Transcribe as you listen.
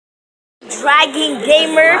Dragon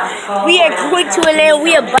Gamer. We are going to Atlanta.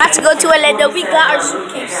 We are about to go to Atlanta. We got our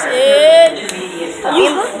suitcases.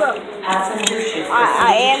 You good, bro?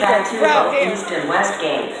 I am good, bro.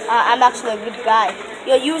 I'm actually a good guy.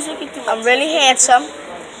 Yo, you was looking through. I'm really handsome.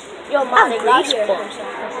 Yo, Mom, alright,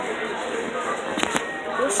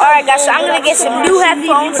 guys. So I'm gonna get some new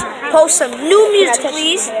headphones, post some new music,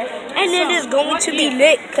 please, and then it's going to be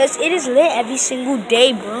lit, cause it is lit every single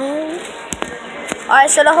day, bro. Alright,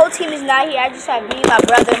 so the whole team is not here. I just have me, my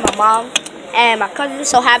brother, my mom, and my cousin.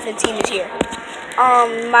 So half the team is here.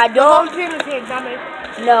 My dog. The whole team is here, dummy.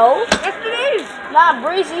 No. Yes, it is. Not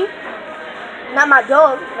Breezy. Not my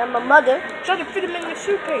dog. Not my mother. Try to fit him in your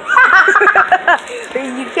suitcase.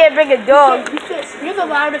 You can't bring a dog. You're the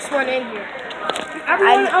loudest one in here.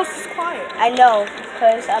 Everyone else is quiet. I know,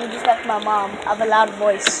 cause I'm just like my mom. I have a loud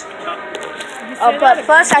voice. But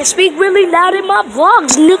first, I speak really loud in my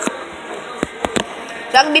vlogs, nigga.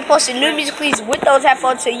 So I'm gonna be posting new music, please, with those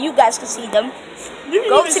headphones, so you guys can see them.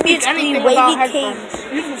 Go to Musically, Wavy King.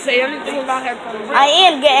 You can say anything about headphones. I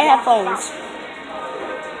am getting headphones.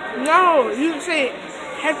 No, you didn't say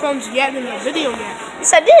headphones yet in the video yet.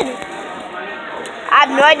 Yes, I did. I have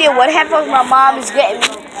no idea what headphones my mom is getting me.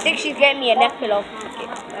 I think she's getting me a neck pillow.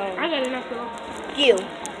 I got a neck pillow. You.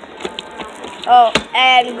 Oh,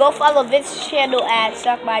 and go follow Vince's channel at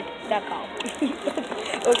suckmy.com.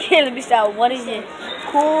 Okay, let me start. What is it?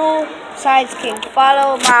 Cool Science King.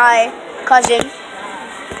 Follow my cousin.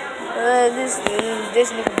 This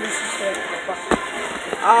nigga Vince's shit.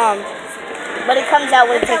 But it comes out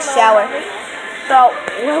when it takes a shower. So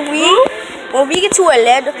when we get to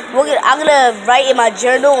Atlanta, I'm gonna write in my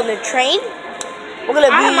journal on the train. We're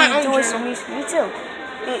gonna be doing some music. Me too.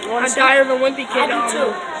 A Diary of a Wimpy Kid. I do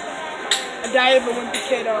too. A Diary of a Wimpy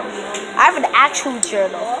Kid. I have an actual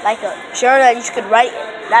journal, like a journal that you could write,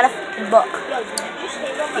 not a fucking book.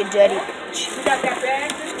 You dirty bitch. You got that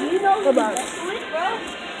bag? Do you know about it?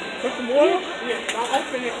 With the water? Yeah, I'll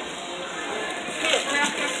open it.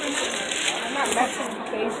 I'm not messing with you,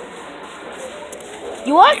 crazy.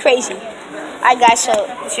 You are crazy. Alright, guys, so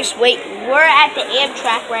just wait. We're at the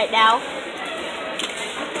amtrack right now.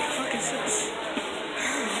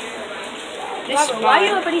 Why are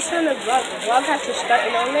you everybody starting to vlog? The vlog has to start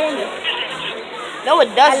in Orlando. No,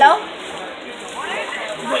 it doesn't. Hello?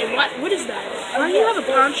 Wait, what? What is that? Why do you have a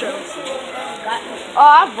poncho? Oh,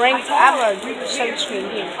 I have a sunscreen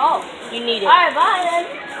here. Oh, you need it. Alright, bye then.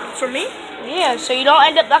 For me? Yeah, so you don't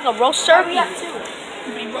end up like a roast turkey. You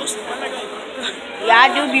be roasting. Yeah, I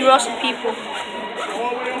do be roasting people.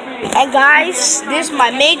 And guys, this is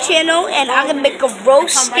my main channel, and I'm gonna make a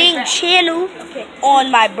roasting channel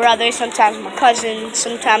on my brother, sometimes my cousin,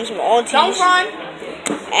 sometimes my aunties. Don't run.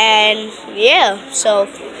 And yeah, so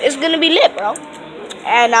it's gonna be lit, bro.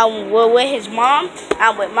 And we're with his mom.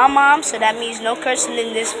 I'm with my mom, so that means no cursing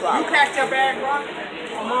in this vlog. You packed your bag, bro?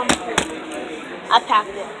 Mom packed it. I packed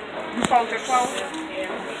it. You found your clothes?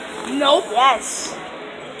 Nope. Yes.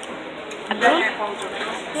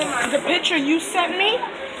 The picture you sent me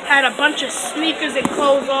had a bunch of sneakers and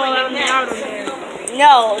clothes all out of there.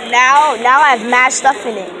 No, now I have mad stuff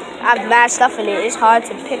in it. I have mad stuff in it. It's hard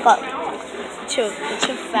to pick up. It's your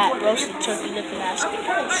fat roasted turkey looking ass.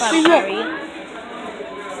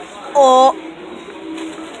 Oh.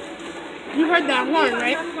 You heard that horn,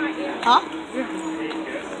 right? Huh?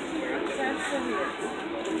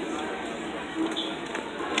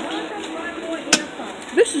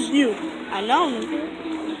 This is you. I know.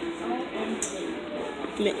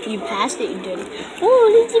 You passed it, you dirty. Oh,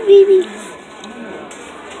 little baby.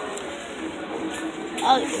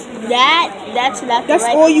 Oh, that's not That's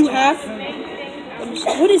right all you have?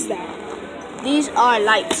 What is that? These are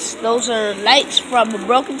lights. Those are lights from a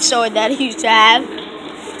broken sword that I used to have.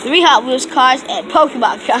 3 Hot Wheels cars and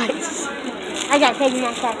Pokemon cards. I got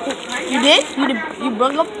Pokemon cards too. You did? You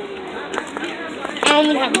broke them? I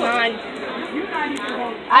only have 9.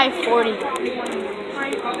 I have 40.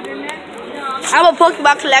 I'm a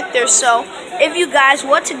Pokemon collector, so if you guys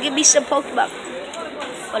want to give me some Pokemon,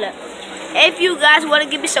 hold up. If you guys want to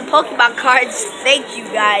give me some Pokemon cards, thank you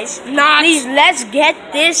guys. Please, let's get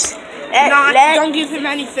this. Don't give him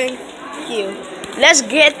anything. Thank you. Let's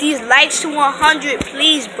get these likes to 100,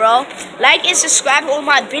 please, bro. Like and subscribe on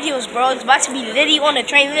my videos, bro. It's about to be litty on the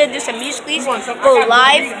train. We're gonna do some music, please. Go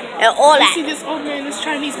live and all that. You see this old man, this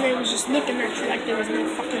Chinese man was just looking at you like there was no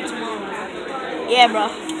fucking tomorrow. Yeah, bro.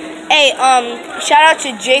 Hey, shout out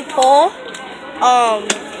to Jake Paul.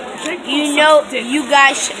 You know, you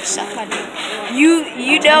guys suck on it.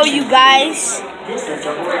 You know, you guys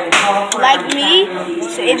like me.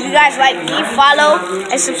 So if you guys like me, follow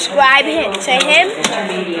and subscribe to him.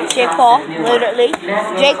 Jake Paul, literally.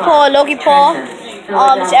 Jake Paul, Loki Paul.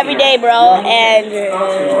 It's every day, bro.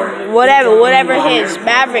 And whatever his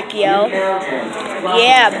Maverick, yo.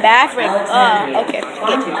 Yeah, Maverick. Okay.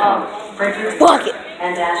 Fuck it.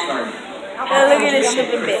 Look at this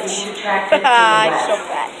stupid bitch. He's so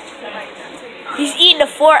fat. He's eating a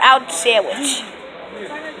 4-ounce sandwich.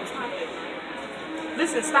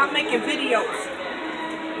 Listen, stop making videos.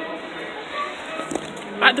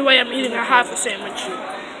 By the way, I'm eating a half a sandwich.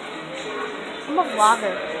 I'm a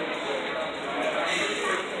vlogger.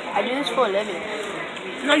 I do this for a living.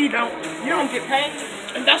 No, you don't. You don't get paid.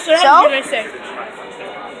 And that's what I'm gonna say.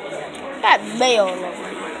 Got mayo all over.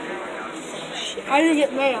 How do you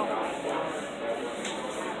get mayo?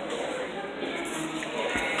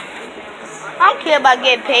 I don't care about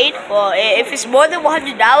getting paid. Well, if it's more than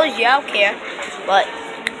 $100, yeah, I don't care. But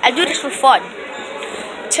I do this for fun.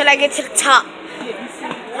 Till I get to the top.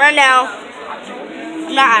 Right now,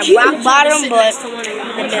 I'm not at rock bottom, but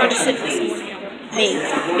in the middle. Big.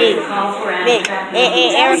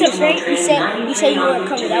 Hey, Aaron, you said you weren't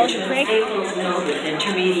coming. That was a prank?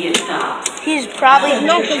 He's probably...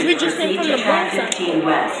 No, because we just came from the Bronx.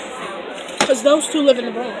 Because those two live in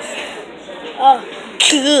the Bronx. Oh,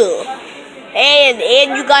 cool. And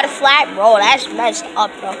you got a flat? Bro, that's messed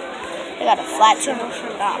up, bro. I got a flat too. I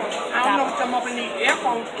don't know what them up in the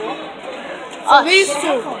earphones for. Oh, these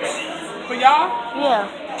two. For y'all? Yeah.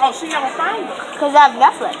 Oh, so you never found them? Because I have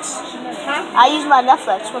Netflix. Huh? I use my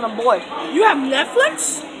Netflix when I'm bored. You have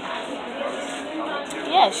Netflix?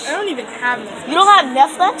 Yes. I don't even have Netflix. You don't have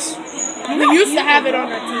Netflix? We used to have it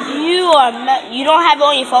on our TV. You don't have it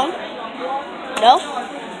on your phone? No?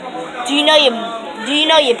 Do you know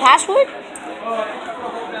your password?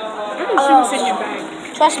 Let me see what's in your bag.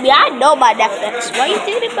 Trust me, I know my Netflix. Why you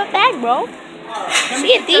think it's my bag, bro?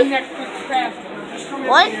 See it, thief?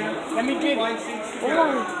 What? Let me get it.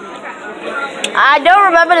 I don't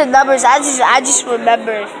remember the numbers. I just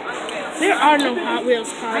remember. There are no Hot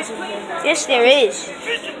Wheels cars in here. Yes, there is.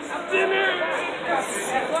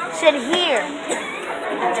 Sit here.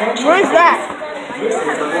 Where's that? These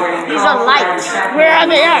are lights. Where are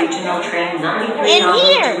they at? In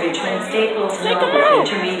here. Take them out.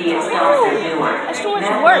 That's too much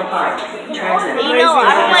work. You know,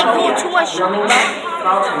 I don't like doing too much.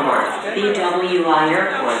 Baltimore, BWI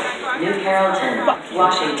Airport, New Carrollton,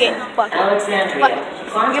 Washington, Alexandria,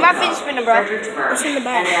 Get my fidget spinner, bro. What's in the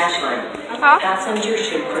bag? and Ashland. Huh? Passenger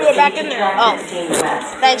should Put it back in proceed to there. track Oh. 15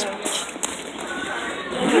 west. Thanks.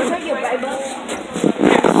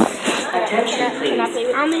 Attention, please. I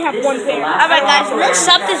only have one pair. Alright, guys, let's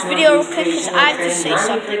stop this video real quick because I have to say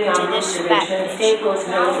something to this back. Staples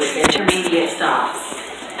Mill with intermediate stops.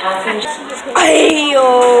 Ayo!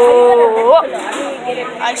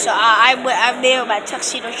 Alright, so I'm there with my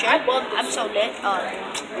tuxedo shirt. I'm so lit.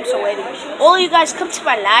 I'm so waiting. All you guys come to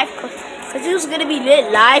my live because it was gonna be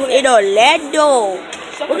lit live in Orlando.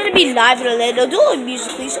 We're gonna be live in Orlando doing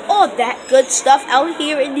musicals, all that good stuff out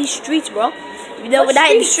here in these streets, bro. You know, we're not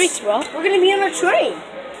in the streets, bro. We're gonna be on a train.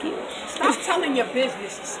 Stop telling your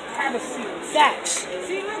business. Have a seat. Facts.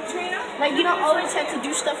 Like, you don't always have to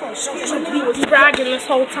do stuff on social media. He was bragging this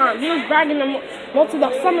whole time. He was bragging most of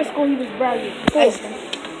the summer school. He was bragging.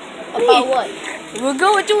 About what? We're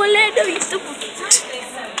going to Orlando, you stupid.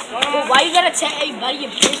 Well, why you gotta tell everybody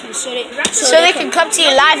your business so they can come to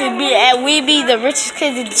your live and we be the richest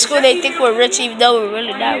kids in the school? They think we're rich even though we're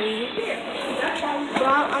really not. Even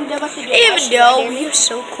though we are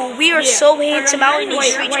so cool, we are so handsome out in the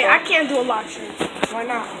streets. Wait, I can't do a live stream. Why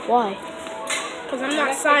not? Why? Because I'm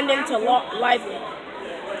not signed into Lively.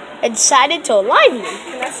 And signed into Lively.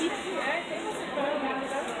 Can I see?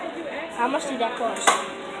 How much did that cost? $0.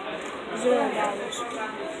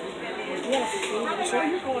 I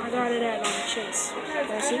got it at Chase.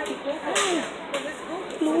 Can I see?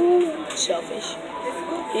 Selfish.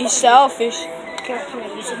 He's selfish. That's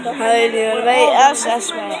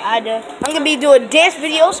right. I'm gonna be doing dance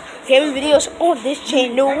videos, gaming videos on this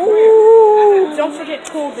channel. Ooh. Don't forget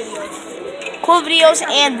cool videos. Cool videos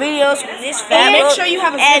and videos with this family. And make sure you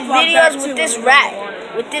have a and Ziploc videos bag with too this when rat.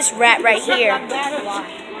 With this rat right here.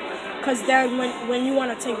 Because then when you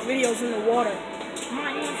want to take videos in the water.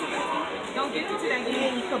 You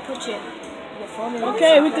can put your phone in.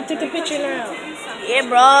 Okay, we could take a picture now. Yeah,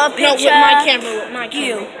 bro. Picture. No, with my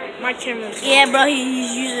camera. My camera. Yeah, bro.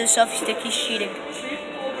 He's using a selfie stick. He's cheating.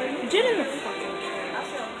 Get in the fucking.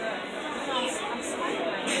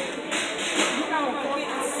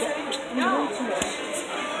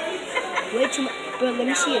 Way too much. Bro, let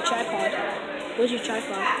me see your tripod. Where's your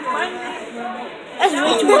tripod? That's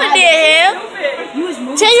way too much. What the hell?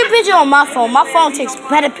 Take your picture on my phone. My phone takes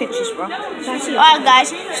better pictures, bro. Alright, guys.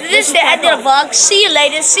 So this is the end of the vlog. See you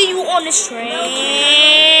later. See you on the train.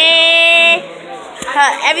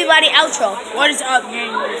 Everybody, outro. What is up, gang?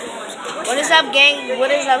 What is up, gang? What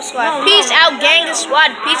is up, squad? Peace out, gang and squad.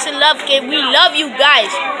 Peace and love, gang. We love you guys.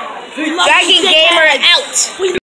 Dragon Gamer out.